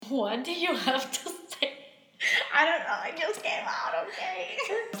What do you have to say? I don't know. It just came out, okay?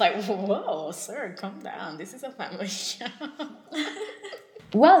 It's like, whoa, sir, calm down. This is a family show.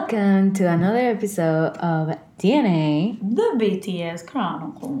 Welcome to another episode of DNA, The BTS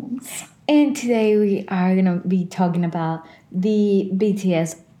Chronicles. And today we are going to be talking about the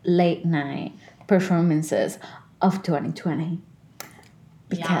BTS late night performances of 2020.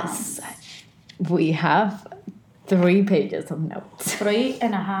 Because we have 3 pages of notes.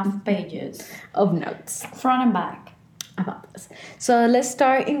 3.5 pages. Of notes. Front and back. About this. So let's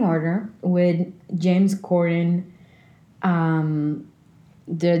start in order with James Corden,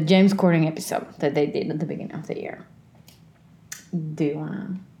 the James Corden episode that they did at the beginning of the year. Do you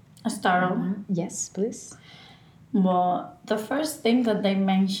want to start off? Yes, please. Well, the first thing that they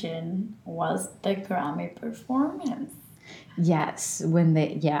mentioned was the Grammy performance. Yes, when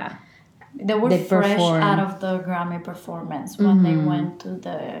they were fresh out of the Grammy performance when they went to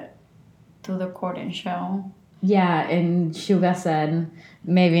the Corden show. Yeah, and Suga said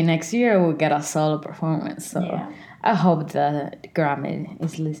maybe next year we'll get a solo performance. So I hope that Grammy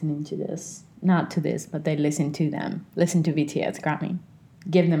is listening to this. Not to this, but they listen to them. Listen to BTS Grammy.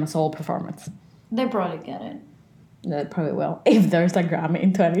 Give them a solo performance. They probably get it. They probably will. If there's a Grammy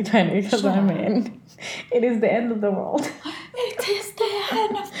in 2020, because I mean, it is the end of the world. It is the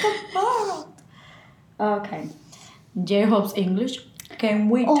end of the world. Okay. J-Hope's English. Can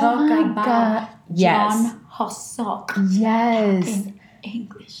we talk about John Hoseok? Yes. In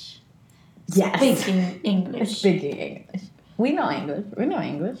English. Yes. Speaking English. Speaking English. We know English. We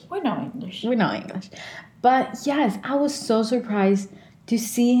know English. But yes, I was so surprised to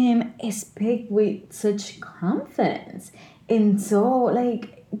see him speak with such confidence and so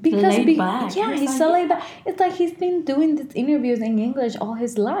because laid back. Yeah, he's so laid back. It's like he's been doing these interviews in English all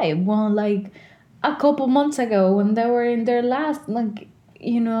his life. Well, a couple months ago when they were in their last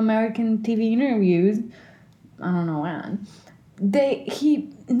American TV interviews, I don't know when,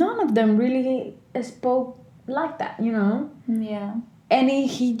 none of them really spoke like that, Yeah. And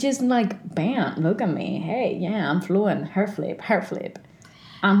he just bam, look at me. Hey, yeah, I'm fluent. Her flip.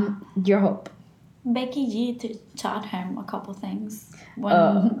 I'm your hope. Becky G taught him a couple things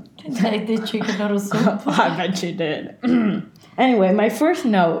when they did chicken noodle soup. I bet you did. Anyway, my first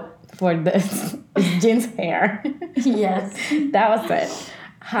note for this is Jin's hair. Yes. That was it.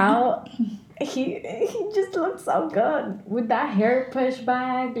 How he just looks so good with that hair pushed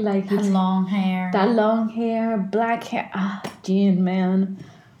back. His long hair. That long hair, black hair. Jin, man.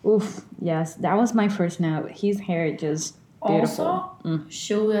 Oof. Yes, that was my first note. His hair just beautiful. Also,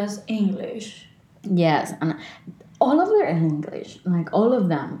 Suga's English. Yes, and all of them in English, all of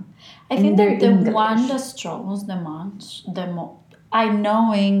them. I think that the one that struggles the most, I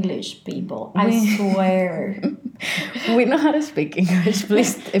know English, people. I swear. We know how to speak English.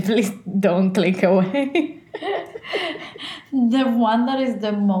 Please don't click away. The one that is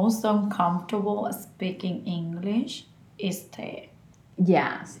the most uncomfortable speaking English is Tae.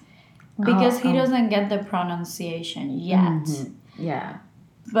 Yes. Because he doesn't get the pronunciation yet. Mm-hmm. Yeah.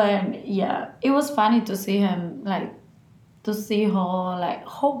 But yeah, it was funny to see him first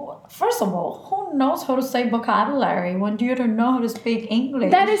of all, who knows how to say vocabulary when you don't know how to speak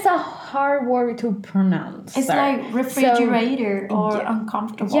English? That is a hard word to pronounce. It's like refrigerator or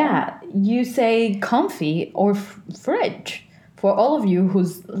uncomfortable. Yeah, you say comfy or fridge. For all of you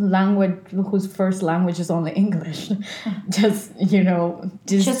whose first language is only English, just so you know.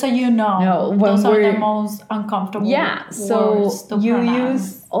 Those are the most uncomfortable words to you pronounce.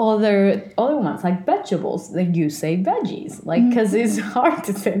 Use other ones like vegetables. You say veggies, because it's hard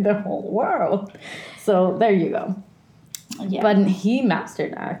to say the whole world. So there you go. Yeah. But he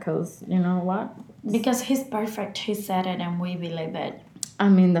mastered that because you know what? Because he's perfect. He said it, and we believe it. I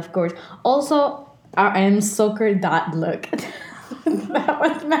mean, of course. Also, RM soccer that look. That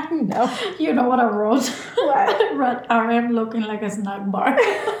was my note. You know what I wrote? What? I wrote RM looking like a snack bar.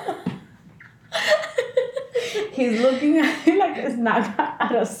 He's looking like a snack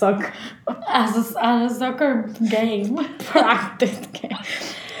at a soccer. At a soccer game. Practice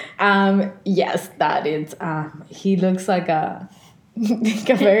game. Yes, that is. He looks like a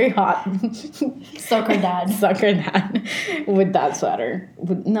very hot soccer dad with that sweater.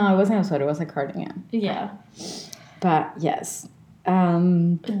 No, it wasn't a sweater. It was a cardigan. Yeah. But yes.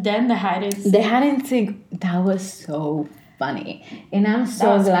 Then the hide and seek. The hide and seek, that was so funny. And I'm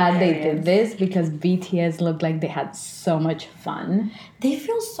so glad they did this because BTS looked like they had so much fun. They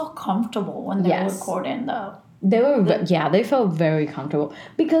feel so comfortable when they're recording though. They felt very comfortable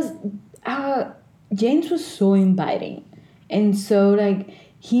because James was so inviting. And so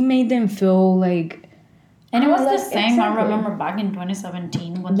he made them feel And it was the same. Exactly. I remember back in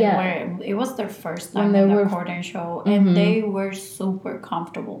 2017 when it was their first time in the recording show, and they were super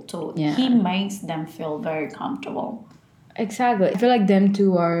comfortable too. Yeah. He makes them feel very comfortable. Exactly. I feel like them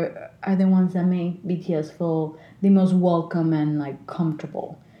two are the ones that make BTS feel the most welcome and like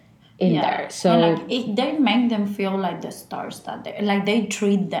comfortable in there. So and like they make them feel like the stars that they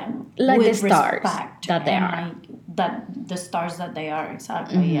treat them like with the stars respect that they are. Like that the stars that they are,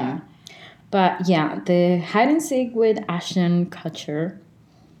 exactly. Yeah. But yeah, the hide and seek with Ashton Kutcher,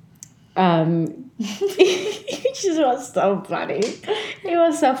 it just was so funny. It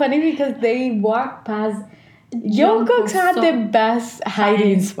was so funny because they walked past. Jungkook had the best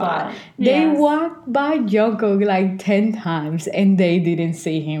hiding spot. They walked by Jungkook like 10 times and they didn't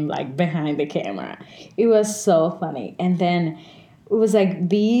see him like behind the camera. It was so funny. And then it was like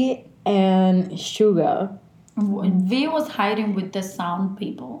V and Suga. V was hiding with the sound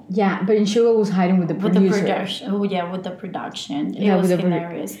people. Yeah, but Suga was hiding with the producer. With the production. Oh, yeah, with the production. It was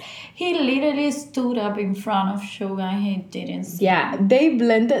hilarious. He literally stood up in front of Suga and he didn't see him. They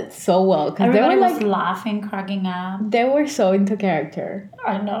blended so well. Everybody was like, laughing, cracking up. They were so into character.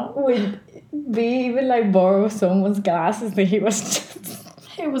 I know. With V even like borrowed someone's glasses and he was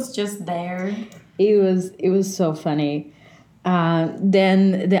just there. It was so funny.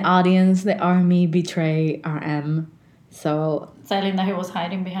 Then the audience, the army betray RM. So telling that he was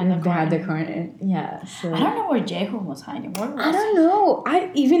hiding behind the curtain. Yeah. So I don't know where Jaehoon was hiding. Where was I don't know.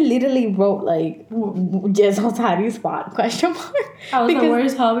 I even literally wrote like Jaehoon's hiding spot ? I was like,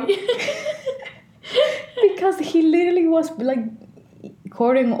 where's Hobby? Because he literally was like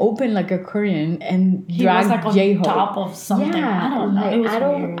curtain open like a curtain and he was like on Jaehoon top of something. Yeah, I don't know. It was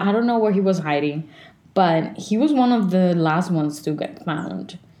weird. I don't know where he was hiding. But he was one of the last ones to get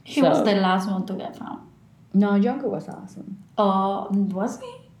found. He was the last one to get found. No, Jungkook was awesome. Was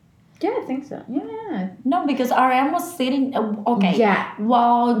he? Yeah, I think so. Yeah. No, because RM was sitting. Okay. Yeah.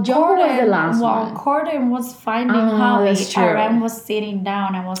 While Jungkook was the last one. While Corden was finding Hobby, RM was sitting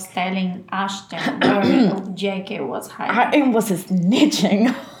down and was telling Ashton where JK was hiding. RM was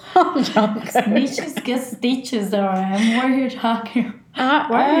snitching. Snitches get stitches, RM. What are you talking about?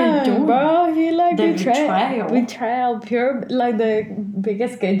 What are you doing? Bro, he like betrayal, pure, like the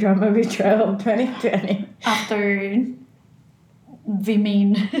biggest gay drama betrayal of 2020. After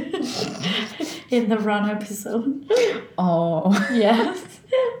Vimin in the Run episode. Oh. Yes.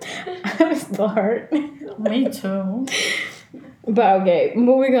 I was bored. Me too. But okay,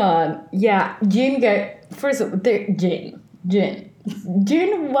 moving on. Yeah, first of all, Jin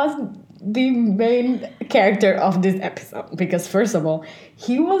was the main character of this episode because first of all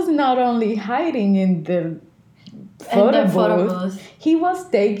he was not only hiding in the photo booth, he was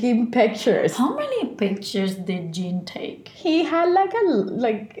taking pictures. How many pictures did Jin take? He had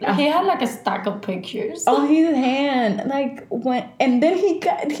he had like a stack of pictures on his hand, and then he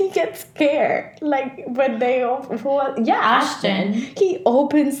gets scared like when they Ashton he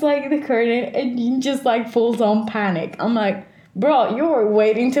opens like the curtain and Jin just like full on panic. I'm like, bro, you were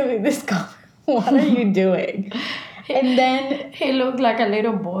waiting to be discovered. What are you doing? And then he looked like a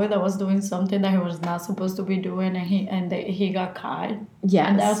little boy that was doing something that he was not supposed to be doing, and he got caught. Yes.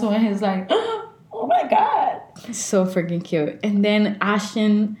 And that's when he's like, oh my God. So freaking cute. And then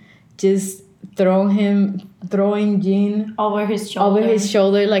Ashton just throwing Jin over his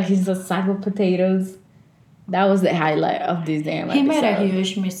shoulder like he's a sack of potatoes. That was the highlight of this damn episode. He made a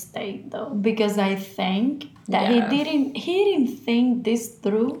huge mistake though, because I think that he didn't think this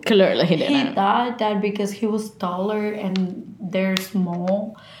through. Clearly he didn't. He thought that because he was taller and they're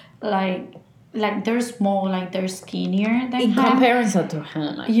small, like they're small, like they're skinnier than him. In comparison to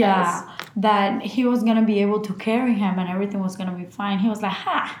him, I guess. That he was gonna be able to carry him and everything was gonna be fine. He was like,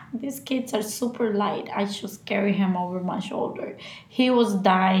 these kids are super light. I should carry him over my shoulder. He was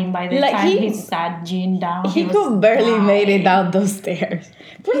dying by the time he sat Jin down. He could barely made it down those stairs.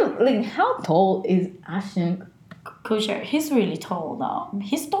 Like, how tall is Ashton Kutcher? He's really tall though.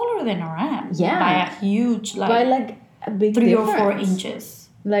 He's taller than RM. Yeah. By a huge, by like a big 3 difference. or 4 inches.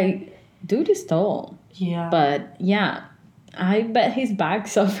 Like, dude is tall. Yeah. But yeah, I bet his back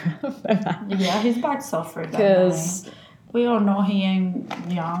suffered. Yeah, his back suffered. Because we all know he ain't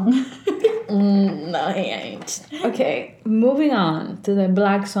young. No, he ain't. Okay, moving on to the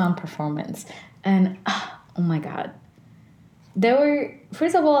Black Swan performance. And, oh my God. They were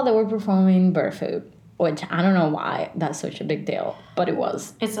performing Barefoot, which I don't know why that's such a big deal, but it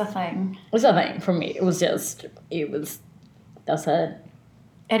was. It's a thing. It's a thing for me. That's it.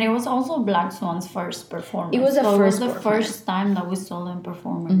 And it was also Black Swan's first performance. It was the first time that we saw them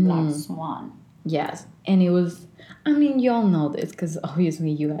performing Black Swan. Yes. And it was, I mean, you all know this because obviously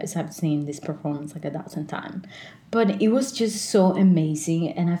you guys have seen this performance like 1,000 times. But it was just so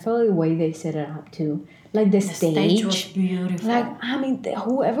amazing. And I felt the way they set it up too. Like the stage was beautiful. Like, I mean,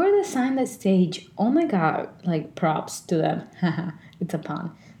 whoever designed the stage, oh my God, like props to them. It's a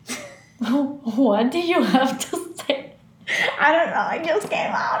pun. What do you have to say? I don't know. It just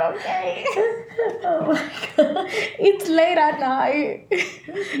came out, okay? Oh my God. It's late at night.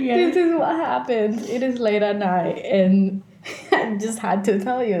 Yeah. This is what happens. It is late at night. And I just had to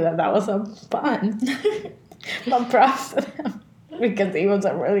tell you that was a pun. But props to them. Because it was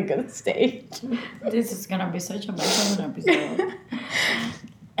a really good stage. This is going to be such a mess of an episode.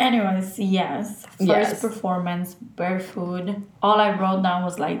 Anyways, yes. First performance, barefoot. All I wrote down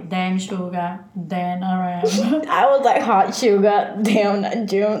was like, damn Suga, damn RM. I was like, hot Suga, damn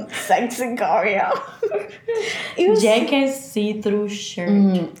June, sexy choreo. JK's see-through shirt.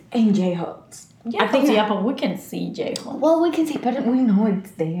 And J-Hope's. Yeah, but we can see J-Hope. Well, we can see, but we know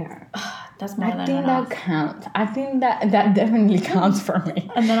it's there. That's more than enough. I think that counts. I think that definitely counts for me.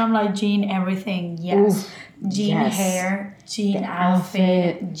 And then I'm like, Jean, everything, yes. Ooh. Jean hair, Jean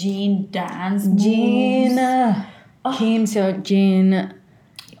outfit, Jean dance, Jean, Kim Seok-jin.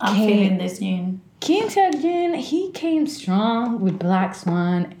 I'm feeling this Jean. Kim Seok-jin, he came strong with Black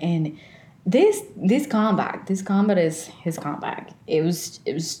Swan, and this comeback is his comeback. It was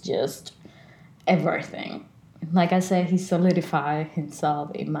just everything. Like I said, he solidified himself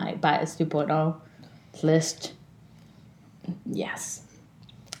in my Bias 2.0 list. Yes.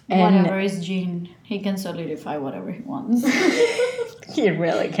 And whatever is Jean, he can solidify whatever he wants. He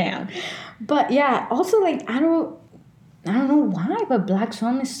really can. But yeah, also like I don't know why, but Black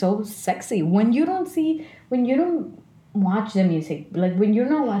Swan is so sexy. When you don't watch the music, like when you're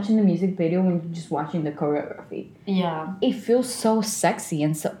not watching the music video, when you're just watching the choreography. Yeah. It feels so sexy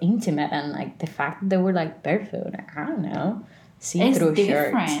and so intimate, and like the fact that they were like barefoot, I don't know. See-through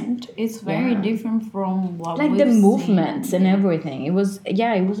different. shirts. It's very different from what like the movements and everything. It was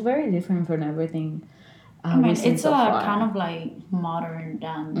very different from everything. I mean, it's so a kind of like modern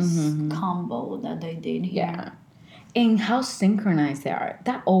dance combo that they did here. Yeah, and how synchronized they are.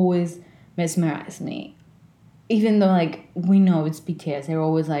 That always mesmerized me. Even though like we know it's BTS, they're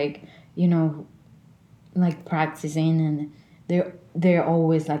always like like practicing and they're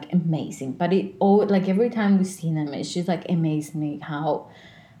always like amazing. But like every time we see them, it's just like amazes me how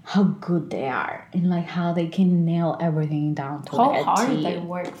good they are and like how they can nail everything down to how hard they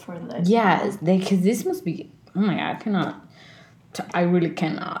work for this. Yes, because this must be. Oh my God, I really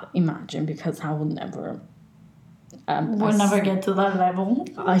cannot imagine because I will never. We'll never get to that level.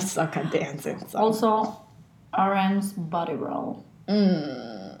 I suck at dancing. So. Also, RM's body roll.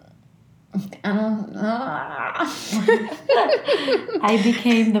 I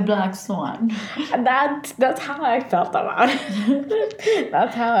became the Black Swan. That's how I felt about it.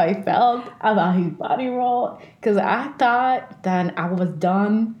 That's how I felt about his body roll. Because I thought that I was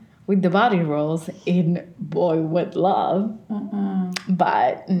done with the body rolls in Boy With Love.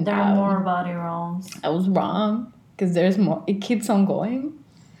 But there are more body rolls. I was wrong. Because there's more. It keeps on going.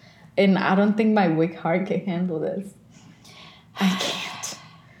 And I don't think my weak heart can handle this. I can't.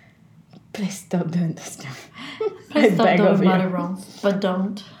 Please stop doing this to me. Please stop doing body rolls. But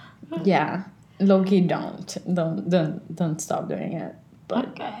don't. Yeah. Low-key don't stop doing it. But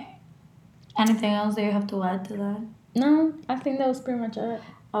okay. Anything else that you have to add to that? No, I think that was pretty much it.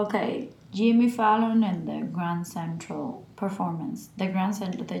 Okay. Jimmy Fallon and the Grand Central performance.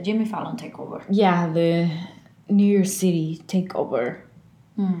 The Jimmy Fallon takeover. Yeah, the New York City takeover.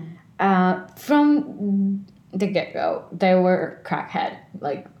 From the get-go, they were crackhead.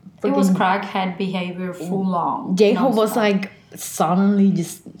 Like it was crackhead behavior full on. J-Hope was like suddenly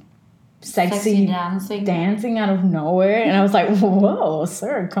just sexy dancing out of nowhere, and I was like, "Whoa,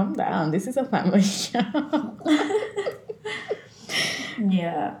 sir, calm down. This is a family show."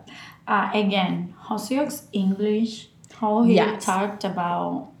 Yeah. Again, Hoseok's English, how he talked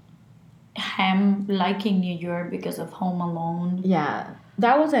about him liking New York because of Home Alone. Yeah,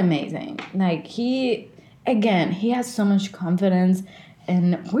 that was amazing. Like he has so much confidence,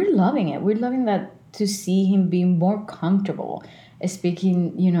 and we're loving it. We're loving that to see him be more comfortable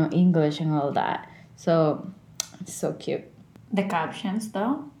speaking, English and all that. So it's so cute. The captions,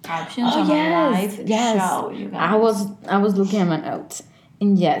 though. Captions on a live show, you guys. I was looking at my notes,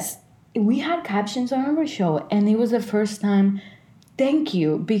 and yes, we had captions on our show, and it was the first time. Thank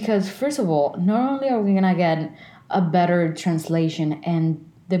you, because first of all, not only are we gonna get a better translation, and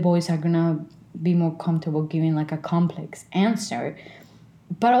the boys are gonna be more comfortable giving like a complex answer,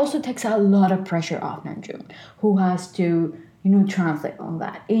 but also takes a lot of pressure off Namjoon, who has to translate all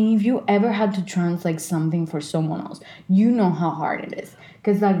that. And if you ever had to translate something for someone else, you know how hard it is.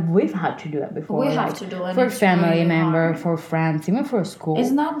 Because like we've had to do that before. We have to do it for family really member, hard. for friends, even for school.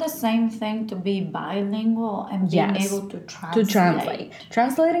 It's not the same thing to be bilingual and being able to translate.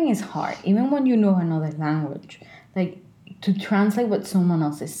 Translating is hard, even when you know another language. Like to translate what someone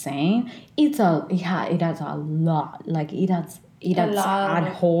else is saying, it adds a lot. Like it adds a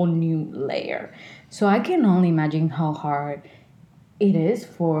whole new layer. So I can only imagine how hard it is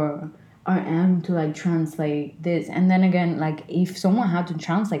for RM to like translate this. And then again, like if someone had to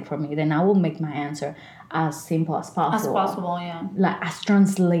translate for me, then I will make my answer as simple as possible. As possible, yeah. Like as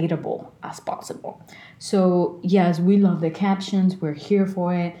translatable as possible. So yes, we love the captions. We're here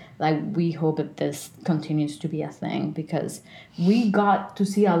for it. Like we hope that this continues to be a thing because we got to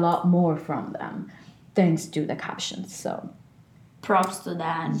see a lot more from them thanks to the captions. So props to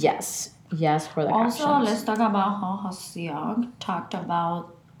that. Yes for the also, captions. let's talk about how Hasiag talked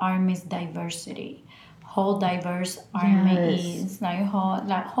about Army's diversity. How diverse Army is. Like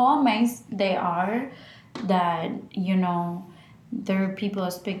how amazed they are that, there are people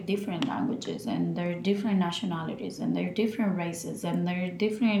that speak different languages and there are different nationalities and there are different races and there are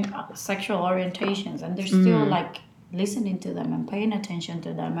different sexual orientations and they're still like listening to them and paying attention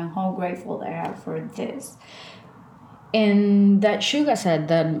to them and how grateful they are for this. And that Suga said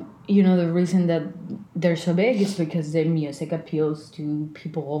that, the reason that they're so big is because their music appeals to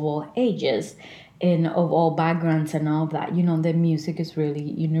people of all ages and of all backgrounds and all that. The music is really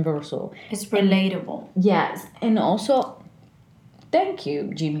universal. It's relatable. Yes. And also, thank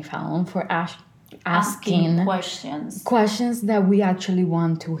you, Jimmy Fallon, for asking questions that we actually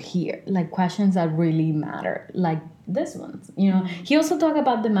want to hear. Like questions that really matter. Like this one, he also talked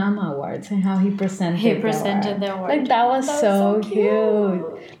about the Mama Awards and how he presented the award. Like that was so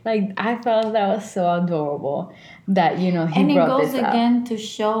cute. Like I felt that was so adorable that he and brought it goes this again to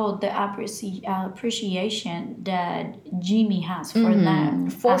show the appreciation that Jimmy has for them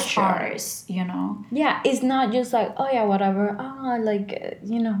for as sure. artists. Yeah, it's not just like whatever.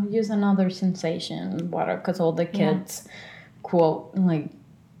 Use another sensation, whatever. Because all the kids quote like.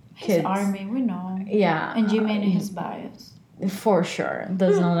 His Army, we know. Yeah. And Jimmy and his bias. For sure.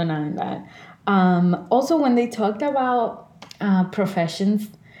 There's no denying that. Also, when they talked about professions,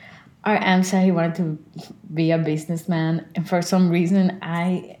 RM said he wanted to be a businessman. And for some reason,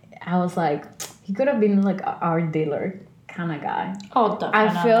 I was like, he could have been like an art dealer kind of guy. Oh, definitely.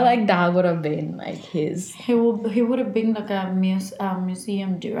 I feel like that would have been like his... He would have been like a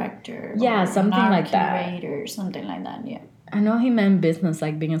museum director. Yeah, something like that. Curator, something like that, yeah. I know he meant business,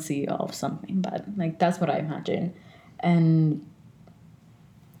 like being a CEO of something, but like that's what I imagine. And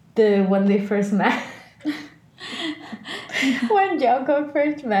when they first met, when Jungkook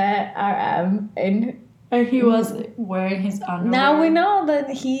first met RM, and he was wearing his underwear. Now we know that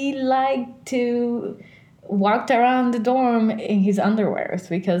he liked to walk around the dorm in his underwear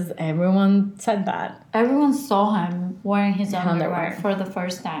because everyone said that. Everyone saw him wearing his underwear for the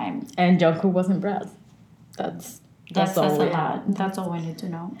first time. And Jungkook wasn't impressed. That says a lot. That's all we need to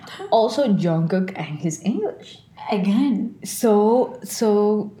know. Also, Jungkook and his English. Again. So,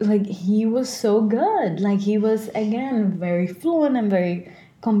 like, he was so good. Like, he was, again, very fluent and very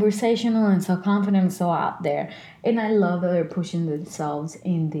conversational and so confident and so out there. And I love that they're pushing themselves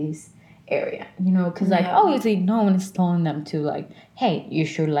in this area, because, like, obviously no one is telling them to, like, hey, you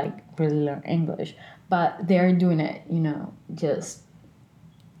should, like, really learn English. But they're doing it, just...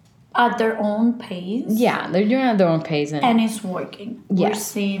 at their own pace. Yeah, they're doing it at their own pace. And it's working. Yes. We're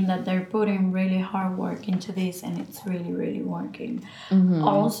seeing that they're putting really hard work into this and it's really, really working. Mm-hmm.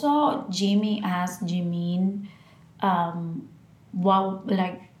 Also, Jimmy asked Jimin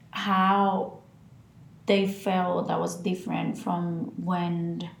how they felt that was different from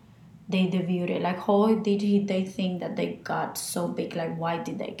when they debuted. Like, how did they think that they got so big? Like, why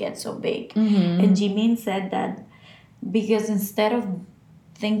did they get so big? Mm-hmm. And Jimin said that because instead of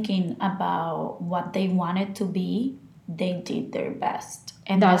thinking about what they wanted to be, they did their best.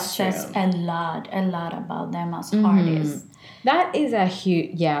 And that says a lot about them as artists. That is a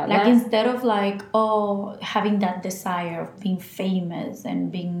huge, Like, instead of like, having that desire of being famous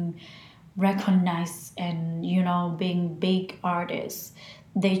and being recognized and, being big artists,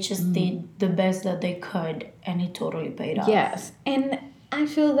 they just did the best that they could and it totally paid off. Yes. And I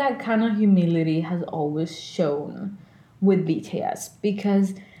feel that kind of humility has always shown with BTS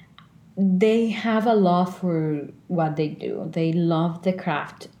because they have a love for what they do. They love the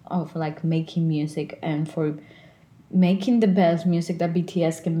craft of like making music and for making the best music that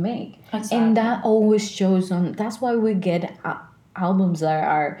BTS can make. Exactly. And that always shows on. That's why we get albums that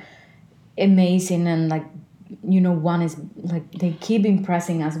are amazing and like one is like they keep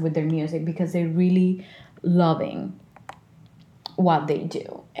impressing us with their music because they're really loving what they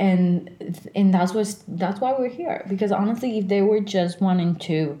do, and that's why we're here. Because honestly, if they were just wanting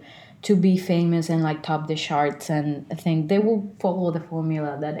to be famous and like top the charts and I think they will follow the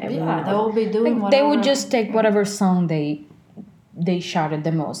formula that everyone else. They will be doing like, they would just take whatever song they shouted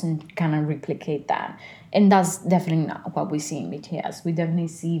the most and kind of replicate that. And that's definitely not what we see in BTS. We definitely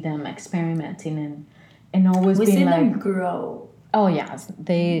see them experimenting and always we being see like them grow. Oh yes,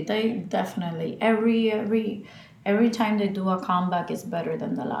 they definitely every time they do a comeback is better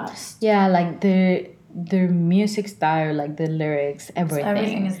than the last. Yeah, like their music style, like the lyrics, everything.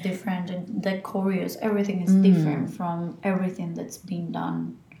 Everything is different, and the choreos, everything is different from everything that's being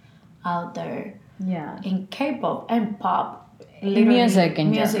done out there. Yeah. In K-pop and pop. Music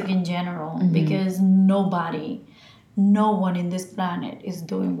in general. Because no one in this planet is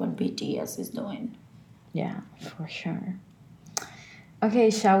doing what BTS is doing. Yeah, for sure. Okay,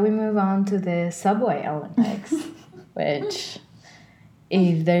 shall we move on to the Subway Olympics? Which,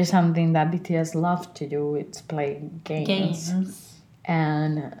 if there's something that BTS love to do, it's play games.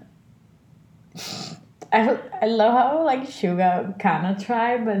 And I love how like Suga kind of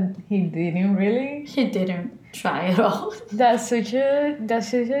tried, but he didn't really. He didn't try at all. That's such a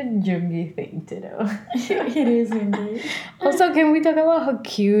Jungi thing to do. It is indeed. Also, can we talk about how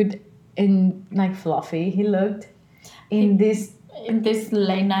cute and like fluffy he looked in this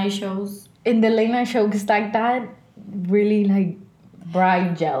late night shows? In the late night show, because like that really like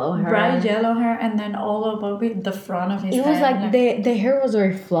bright yellow hair, and then all over the front of his head. It was like the hair was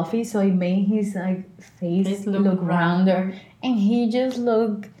very fluffy, so it made his like face look rounder, and he just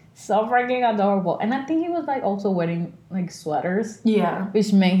looked so freaking adorable. And I think he was like also wearing like sweaters,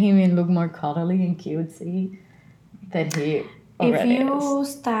 which made him look more cuddly and cutesy than he already is. If you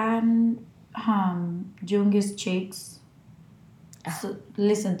stand Jung's cheeks, so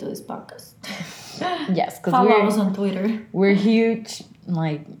listen to this podcast. Yes, because follow us on Twitter. We're huge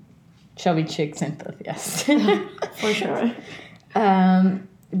like chubby chicks enthusiasts. For sure.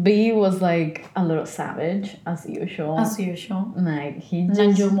 B was like a little savage as usual. Like he just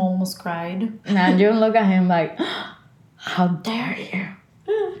Namjoon almost cried. Namjoon looked at him like, how dare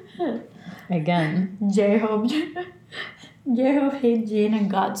you? Again. J-Hope hit Jin and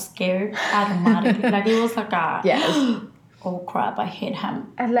got scared automatically. Like it was like a oh crap, I hit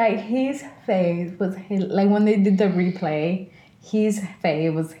him. And like his face was like when they did the replay, his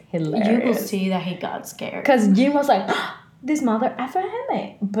face was hilarious. You could see that he got scared. Because Jin was like, this mother effer him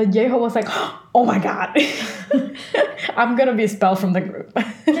it. But J-Hope was like, oh my god. I'm gonna be expelled from the group.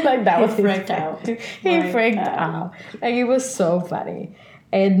 Like that was freaked out. He freaked out. Like it was so funny.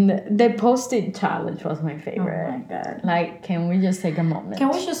 And the post-it challenge was my favorite. Oh my god. Like, can we just take a moment? Can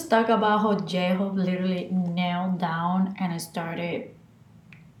we just talk about how J-Hope literally knelt down and started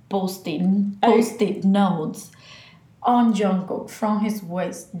posting post-it notes on Jungkook from his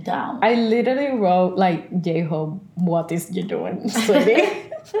waist down? I literally wrote like, J-Hope, what is you doing,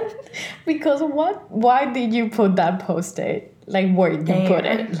 sweetie? Because why did you put that post-it? Like where did you put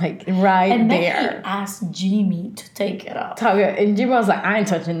it? Like right and there. And then he asked Jimmy to take it up. And Jimmy was like, I ain't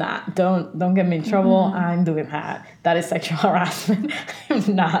touching that. Don't get me in trouble. I'm doing that. That is sexual harassment.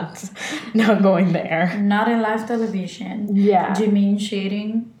 I'm not going there. Not in live television. Yeah. Jimin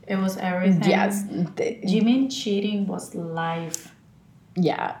cheating. It was everything. Yes. Jimin cheating was live.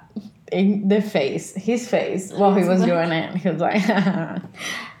 Yeah. In the face. His face while he was doing it. He was like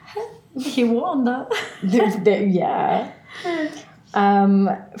he won that. Yeah.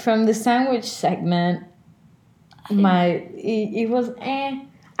 From the sandwich segment, it was I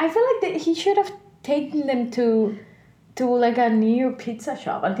feel like that he should have taken them to like a new pizza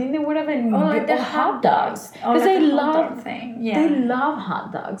shop. I think they would have been like the hot dogs because they love they love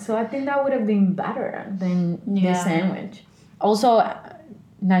hot dogs. So I think that would have been better than the sandwich. Also,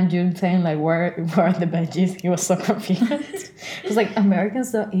 Namjoon saying like where are the veggies? He was so confused. He was like,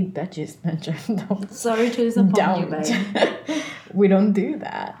 Americans don't eat veggies, Namjoon. Don't. Sorry to disappoint you, babe. We don't do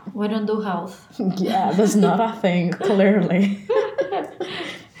that. We don't do health. Yeah, that's not a thing, clearly.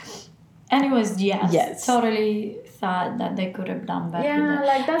 Anyways, yes. Totally thought that they could have done better. Yeah,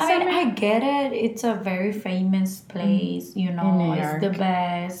 like that's I get it. It's a very famous place, you know, it's the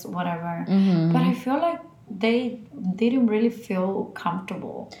best, whatever. Mm-hmm. But I feel like they didn't really feel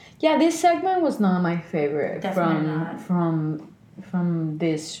comfortable. Yeah, this segment was not my favorite from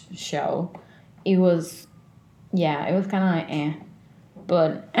this show. It was kind of like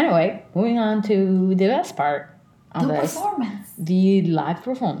But anyway, moving on to the best part of this. Performance. The live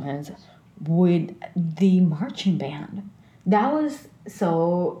performance with the marching band. That was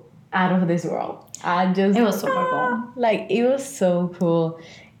so out of this world. It was super cool. Like, it was so cool.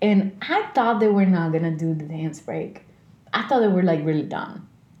 And I thought they were not gonna do the dance break. I thought they were like really done.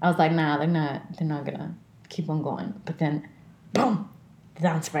 I was like, nah, they're not gonna keep on going. But then, boom, the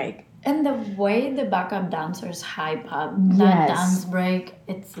dance break. And the way the backup dancers hype up that dance break,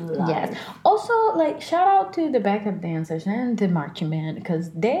 it's live. Yes. Also, like, shout out to the backup dancers and the marching band because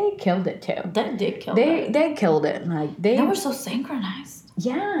they killed it too. They did kill it. They killed it. Like they were so synchronized.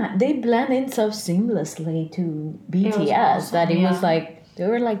 Yeah, they blend in so seamlessly to BTS that it was like they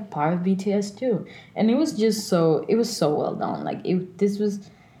were like part of BTS too, and it was so well done. Like this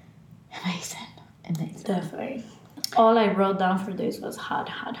was amazing. Definitely. All I wrote down for this was hot,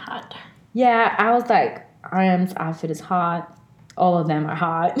 hot, hot. Yeah, I was like, RM's outfit is hot. All of them are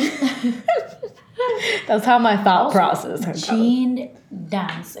hot. That's how my thought process. Jin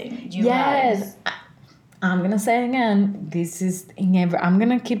dancing. Guys. I'm gonna say again. This is in every. I'm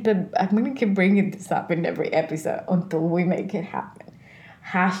gonna keep bringing this up in every episode until we make it happen.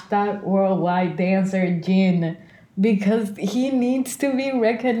 Hashtag worldwide dancer Jin. Because he needs to be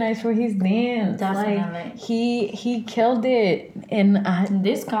recognized for his dance. Definitely. Like, he killed it. And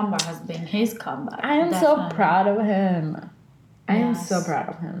this comeback has been his comeback. I am so proud of him. I am so proud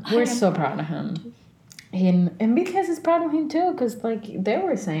of him. We're so proud of him. And BTS is proud of him too, because like they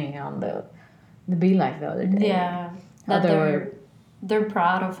were saying on the Be Live the other day. Yeah. That they're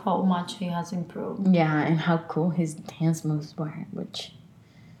proud of how much he has improved. Yeah, and how cool his dance moves were, which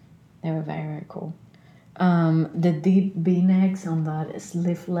they were very, very cool. The deep V-necks on that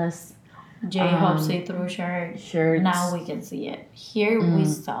sleeveless J-Hope see-through shirt. Now we can see it. Here we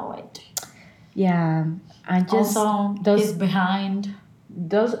saw it. Yeah, I just also those behind.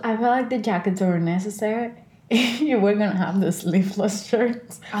 Those I feel like the jackets were necessary. You were gonna have the sleeveless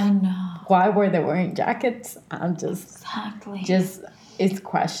shirts. I know. Why were they wearing jackets? I'm just it's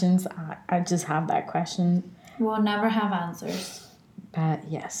questions. I just have that question. We'll never have answers. But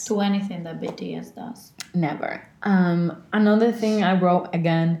yes. To anything that BTS does. Never. Another thing I wrote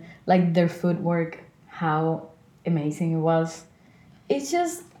again, like their footwork, how amazing it was. It's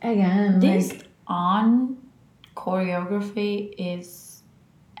just again this on choreography is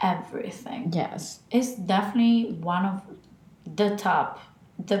everything. Yes. It's definitely one of the top,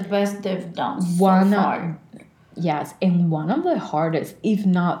 the best they've done so far. Yes, and one of the hardest, if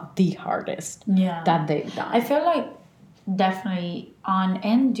not the hardest, that they've done. I feel like definitely On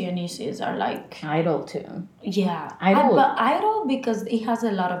and Dionysus are like Idol too. Yeah, but Idol because it has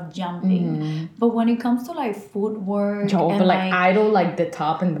a lot of jumping. But when it comes to like footwork, and but like Idol, like the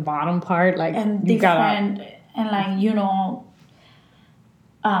top and the bottom part, like and different and like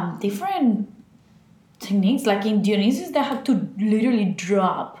different techniques. Like in Dionysus, they have to literally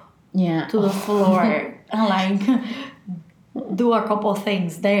drop to the floor and like do a couple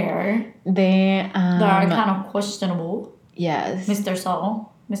things there. They that are kind of questionable. Yes. Mr.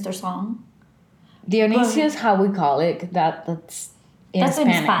 Song. Dionysius, how we call it, that's in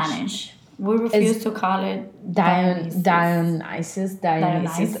Spanish. We refuse to call it Dionysus. I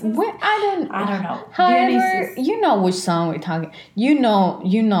don't know. However, Dionysus. You know which song we're talking. You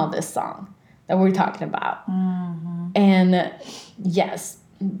know this song that we're talking about. Mm-hmm. And yes,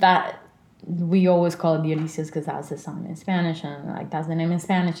 that we always call it Dionysius because that's the song in Spanish and like that's the name in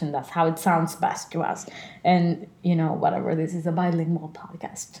Spanish and that's how it sounds best to us. And whatever, this is a bilingual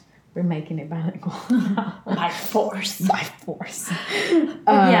podcast. We're making it bilingual. By force.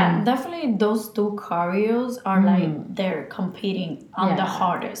 Yeah, definitely those two choreos are like they're competing on the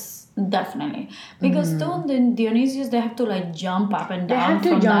hardest. Definitely. Because still in Dionysius they have to like jump up and down. They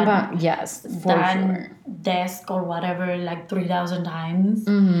have to jump up, yes, for sure. Desk or whatever like 3,000 times.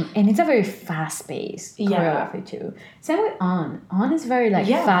 And it's a very fast-paced choreography too. Same with On is very like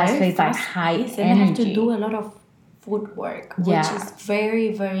fast-paced, like high energy. They have to do a lot of footwork, which is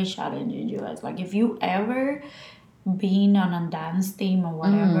very, very challenging, you guys. Like if you ever been on a dance team or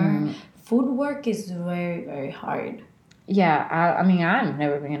whatever, footwork is very, very hard. Yeah, I mean, I've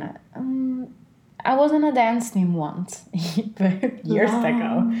never been I was on a dance team once, years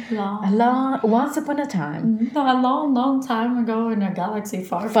ago. Once upon a time. A long time ago in a galaxy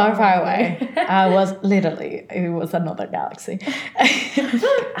far away. It was another galaxy.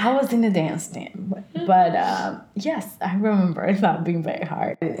 I was in a dance team. But yes, I remember that being very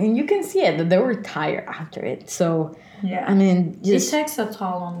hard. And you can see it, that they were tired after it. So, yeah. I mean, it takes a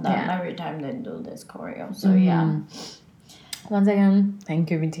toll on them every time they do this choreo. So, Once again,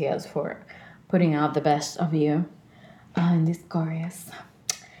 thank you, BTS, for putting out the best of you in these choreos.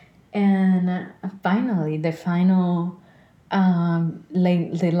 And finally, the final,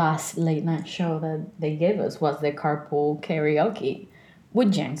 the last late night show that they gave us was the carpool karaoke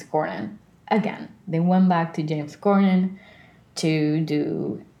with James Corden. again, they went back to James Corden to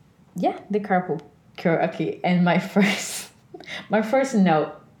do, the carpool karaoke. And my first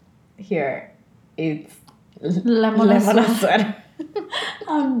note here is lemonade sweater.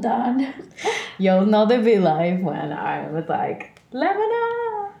 I'm done. You'll know the V-Live when I was like,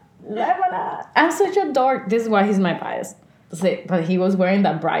 lemonade. I'm such a dork. This is why he's my bias. But he was wearing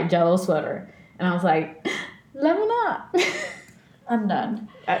that bright yellow sweater. And I was like, lemonade. I'm done.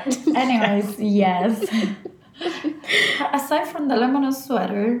 Anyways, yes. Aside from the lemonade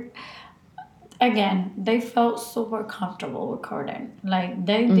sweater, again, they felt super comfortable with Corden. Like,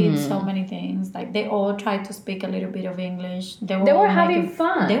 they did so many things. Like, they all tried to speak a little bit of English. They were having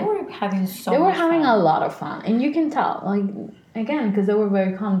fun. They were having They were having a lot of fun. And you can tell, like, again, because they were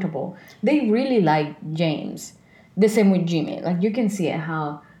very comfortable. They really liked James. The same with Jimmy. Like, you can see it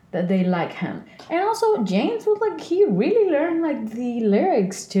how that they like him. And also, James was like, he really learned, like, the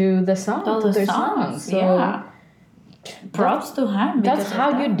lyrics to the song, to their songs. So, yeah. Props to him. That's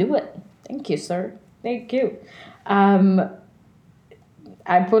how you do it. Thank you, sir. Thank you.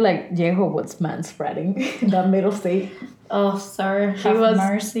 I put like J-Hope was manspreading that middle seat. Oh, sir, have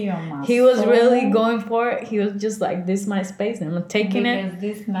mercy on my He was really going for it. He was just like, this is my space and I'm taking it. Because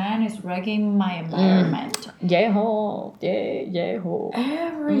this man is wrecking my environment. J-Hope. J-Hope.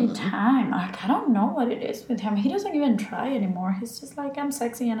 Every time. I don't know what it is with him. He doesn't even try anymore. He's just like, I'm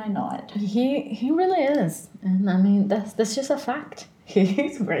sexy and I know it. He really is. And I mean, that's just a fact.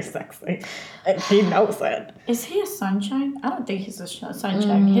 He's very sexy. And he knows it. Is he a sunshine? I don't think he's a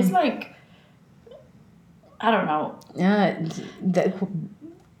sunshine. He's like, I don't know. Yeah, like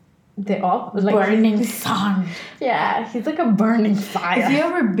burning sun. Yeah, he's like a burning fire. Have you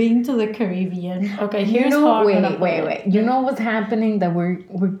ever been to the Caribbean? Okay, here's how. Wait. You know what's happening? That we're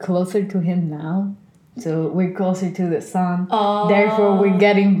closer to him now, so we're closer to the sun. Oh. Therefore, we're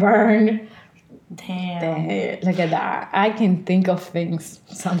getting burned. Damn. Look at that. I can think of things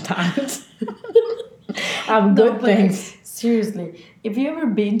sometimes. Good things. Seriously, if you ever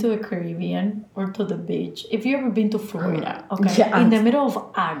been to the Caribbean or to the beach, if you ever been to Florida, okay, yeah, in the middle of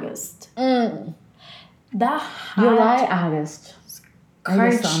August, that hot, July, August,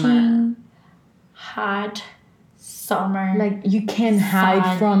 scorching, hot summer, like you can't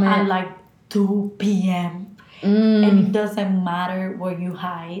hide from it at like 2 p.m. And it doesn't matter where you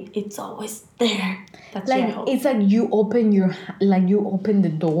hide; it's always there. That's like it's like you open the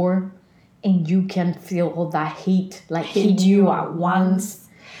door. And you can feel all that heat, like hit you at once.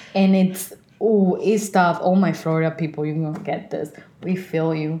 And it's tough. All my Florida people, you're going to get this. We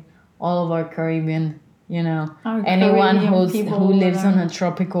feel you. All of our Caribbean, anyone who lives on a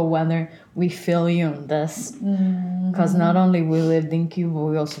tropical weather, we feel you on this. Because not only we lived in Cuba,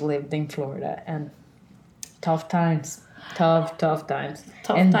 we also lived in Florida. And tough times. Tough times.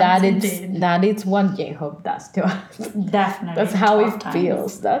 That is what J-Hope does to us. Definitely. That's how it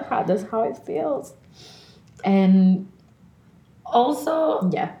feels. That's how it feels. And also,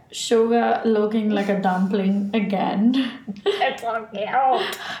 Suga looking like a dumpling again. It's so cute.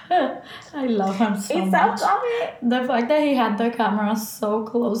 I love him so much. So funny. The fact that he had the camera so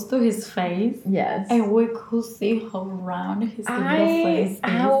close to his face. Yes. And we could see how round his little face is.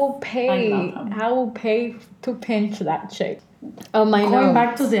 I will pay to pinch that chick. Oh, my note. Going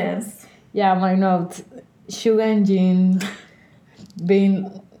back to this. Yeah, my note. Suga and Jin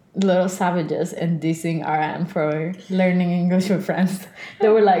being little savages and dissing RM for learning English with Friends. They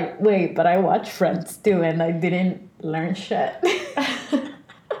were like, wait, but I watch Friends too and I didn't learn shit. This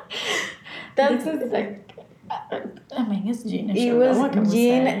is like, I mean, it's Jin and Suga. It was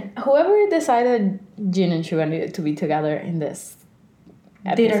Jin. Whoever decided Jin and Suga needed to be together in this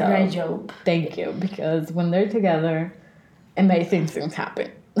episode did a great job. Thank you, because when they're together, amazing things happen.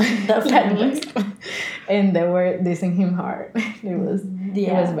 Definitely. And they were dissing him hard. It was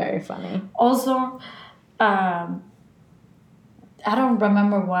very funny. Also, I don't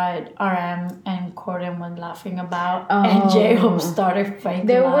remember what RM and Corden were laughing about, and J-Hope started fake laughing.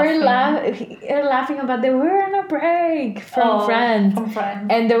 They were laughing about they were on a break from Friends.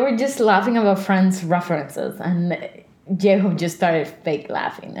 And they were just laughing about Friends references, and J-Hope just started fake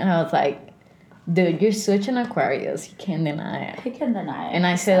laughing. And I was like, dude, you're such an Aquarius. You can't deny it. He can deny it. And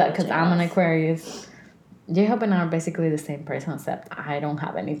I say that because I'm an Aquarius. J-Hope and I are basically the same person, except I don't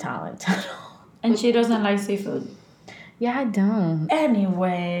have any talent at all. And she doesn't like seafood. Yeah, I don't.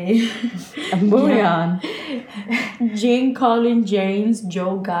 Anyway. Moving on. Jin calling James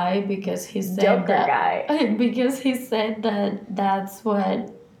Joe Guy because he said Joker that... Guy. Because he said that that's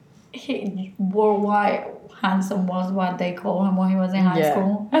what he... Worldwide... handsome was what they called him when he was in high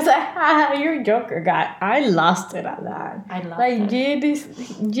school. I was like, you're a Joker guy. I lost it at that. I love like Jid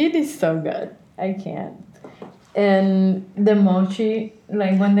is so good. I can't. And the mochi,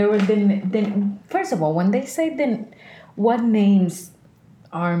 like when they were then first of all, when they say then what names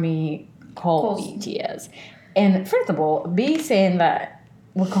Army call BTS, and first of all, B saying that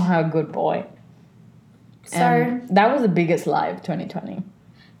we call her a good boy. Sir, that was the biggest lie of 2020.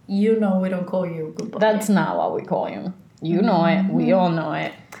 You know we don't call you a good boy. That's not what we call you. You know it. We all know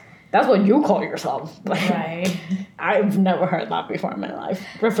it. That's what you call yourself. Right. I've never heard that before in my life.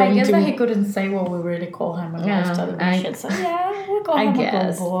 I guess that he couldn't say what we really call him in live television. So yeah, we call him a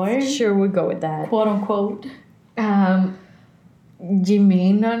good boy. Sure, we'll go with that. Quote unquote.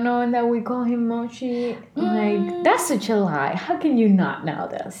 Jimin not knowing that we call him Mochi. Like, that's such a lie. How can you not know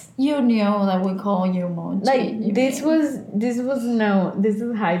this? You knew that we call you Mochi. Like, this was known. This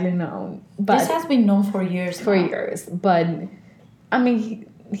is highly known. But this has been known for years. But I mean,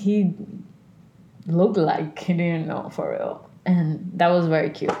 he looked like he didn't know for real, and that was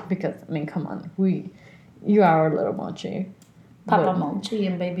very cute because I mean, come on, you are our little Mochi. Papa Mochi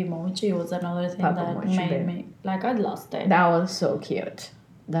and Baby Mochi was another thing that made me like I lost it. That was so cute.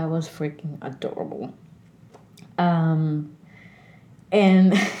 That was freaking adorable. And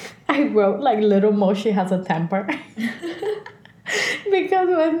I wrote like little Mochi has a temper. Because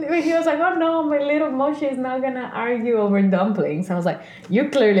when he was like, oh no, my little Mochi is not gonna argue over dumplings. I was like, you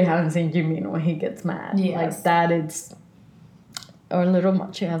clearly haven't seen Jimin when he gets mad. Yes. Like that it's our little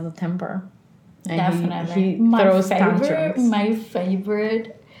Mochi has a temper. And definitely. He throws tantrums. My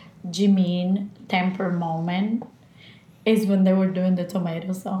favorite Jimin temper moment is when they were doing the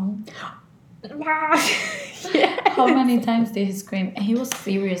tomato song. Yes. How many times did he scream? And he was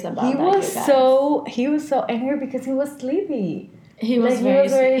serious about he was so angry because he was sleepy. He was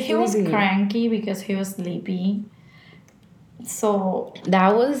cranky because he was sleepy. So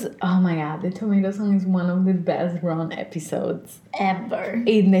that was, oh my god, the tomato song is one of the best Ron episodes ever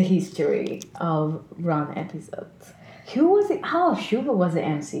in the history of Ron episodes. Who was it? Oh, Suga was the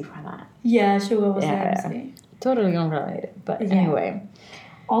MC for that. Yeah, Suga was the MC. Totally unrelated, but anyway.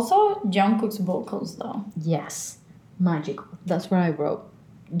 Also, Jungkook's vocals though. Yes, magical. That's what I wrote.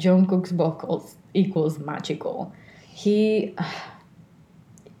 Jungkook's vocals equals magical. He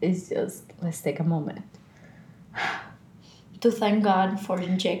is just, let's take a moment. To thank God for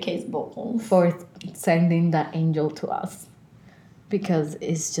JK's vocals. For sending that angel to us. Because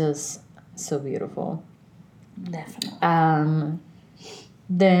it's just so beautiful. Definitely.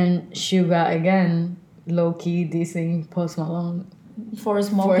 Then Suga again, low-key dissing Post Malone. For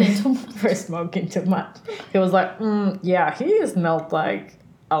smoking too much. For smoking too much. He was like, yeah, he smelled like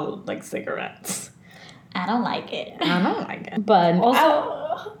cigarettes. I don't like it. I don't like it. But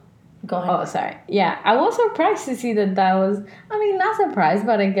also... Go ahead. Oh, sorry. Yeah, I was surprised to see that was... I mean, not surprised,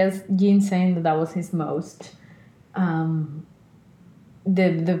 but I guess Jin saying that was his most...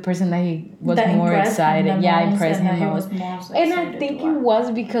 the person that he was more excited. Yeah, impressed him most. And I think it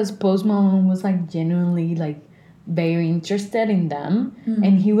was because Post Malone was like genuinely like very interested in them. Mm-hmm.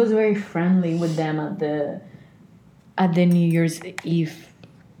 And he was very friendly with them at the New Year's Eve.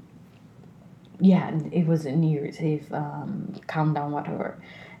 Yeah, it was a New Year's Eve countdown, whatever.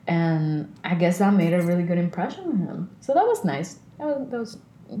 And I guess that made a really good impression on him. So that was nice.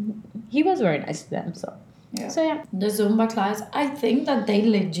 He was very nice to them. So yeah. The Zumba class, I think that they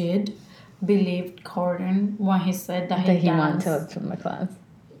legit believed Corden when he said that he went to a Zumba class.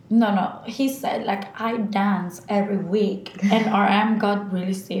 No. He said, like, I dance every week. And RM got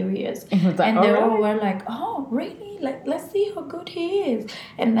really serious. And they all were like, oh, really? Like, let's see how good he is.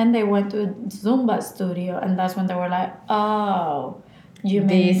 And then they went to a Zumba studio. And that's when they were like, oh... You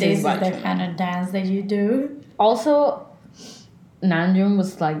mean this is the kind of dance that you do? Also, Namjoon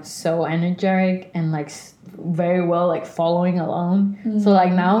was like so energetic and like very well like following along. Mm-hmm. So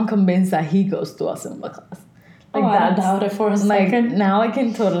like now I'm convinced that he goes to a Zumba class. Like I don't doubt it for a second. Now I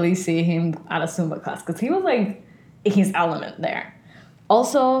can totally see him at a Zumba class because he was like in his element there.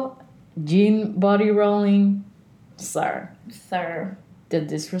 Also, Jin body rolling, sir. The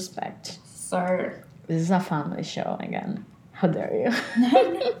disrespect, sir. This is a family show again. How dare you?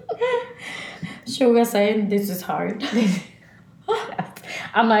 Suga saying this is hard.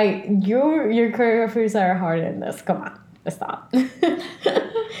 I'm like, your choreographers are harder than this. Come on, stop.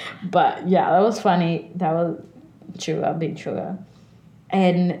 But yeah, that was funny. That was Suga, big Suga.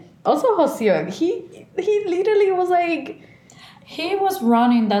 And also Hoseok, he literally was like... He was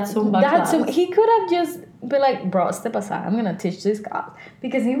running that Zumba class. He could have just been like, bro, step aside. I'm going to teach this class.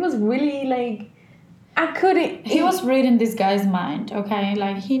 Because he was really like... I couldn't. He was reading this guy's mind, okay?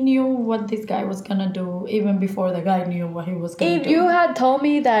 Like, he knew what this guy was gonna do even before the guy knew what he was gonna do. If you had told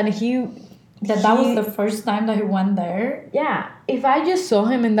me that that was the first time that he went there. Yeah. If I just saw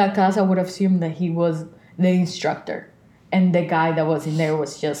him in that class, I would have assumed that he was the instructor. And the guy that was in there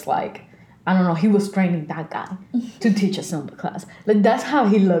was just like, I don't know, he was training that guy to teach us in the class. Like, that's how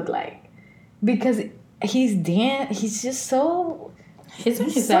he looked like. Because he's just so... He's so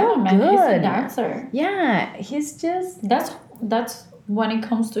good. He's a dancer. Yeah, he's just... That's when it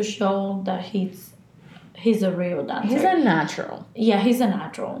comes to show that he's a real dancer. He's a natural. Yeah, he's a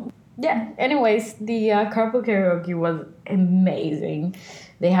natural. Yeah, anyways, the carpool karaoke was amazing.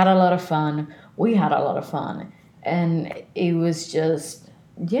 They had a lot of fun. We had a lot of fun. And it was just...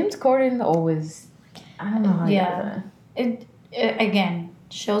 James Corden always... I don't know how he does it. It, again,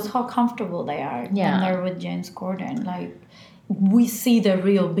 shows how comfortable they are when they're with James Corden. Like, we see the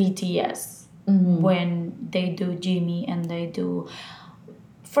real BTS when they do Jimmy and they do...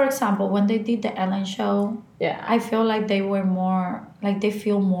 For example, when they did the Ellen show, I feel like they were more... Like, they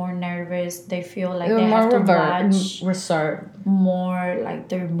feel more nervous. They feel like they have to watch... reserved. More, like,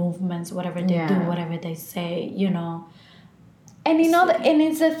 their movements, whatever they do, whatever they say, you know. And and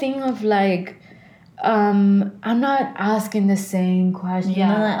it's a thing of like, I'm not asking the same question.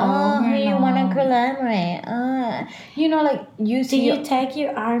 Yeah. I'm like, you want to collaborate? You know, like you see. Do you take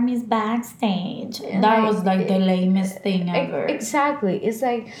your armies backstage? That was like the lamest thing ever. Exactly. It's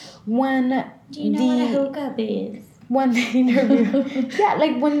like when. Do you know what a hookup is? When the interviewer,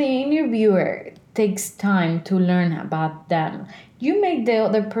 like when the interviewer takes time to learn about them, you make the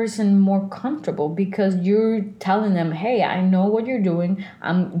other person more comfortable because you're telling them, hey, I know what you're doing.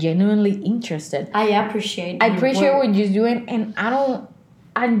 I'm genuinely interested. I appreciate what you're doing, and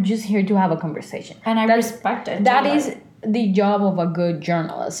I'm just here to have a conversation. And I respect it. That is the job of a good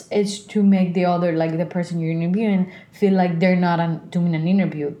journalist, is to make the other, like the person you're interviewing, feel like they're not doing an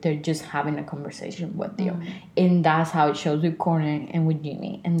interview. They're just having a conversation with you. And that's how it shows with Corden and with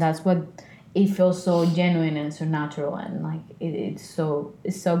Jimmy. And that's what... It feels so genuine and so natural, and like it's so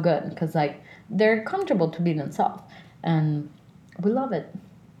good because like they're comfortable to be themselves, and we love it.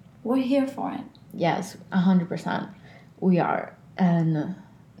 We're here for it. Yes, 100%, we are, and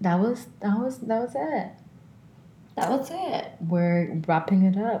that was it. That was it. We're wrapping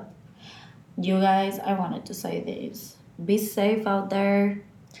it up. You guys, I wanted to say this: be safe out there.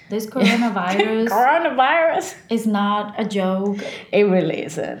 This coronavirus is not a joke. It really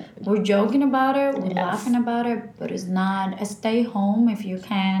isn't. We're joking about it. We're laughing about it, but it's not. Stay home if you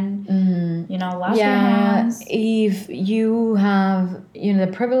can. You know, wash your hands. If you have the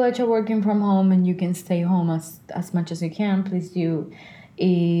privilege of working from home and you can stay home as much as you can, please do.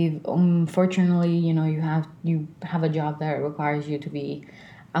 If unfortunately you have a job that requires you to be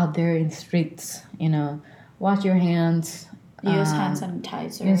out there in the streets, wash your hands. Use hand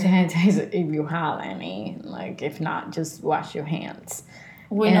sanitizer. Use hand sanitizer if you have any. Like, if not, just wash your hands.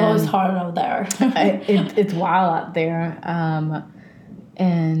 We know it's hard out there. It's wild out there.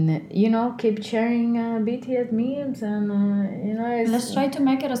 And, keep sharing BTS memes. And, let's try to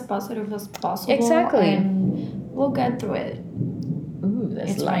make it as positive as possible. Exactly. And we'll get through it. Ooh,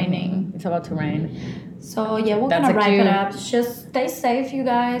 it's raining. It's about to rain. So, yeah, we're going to wrap it up. Just stay safe, you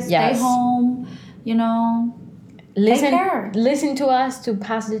guys. Yes. Stay home. Listen to us to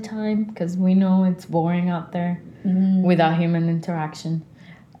pass the time because we know it's boring out there without human interaction.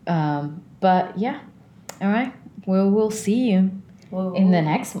 But yeah, all right. We'll see you in the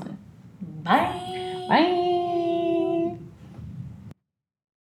next one. Bye. Bye.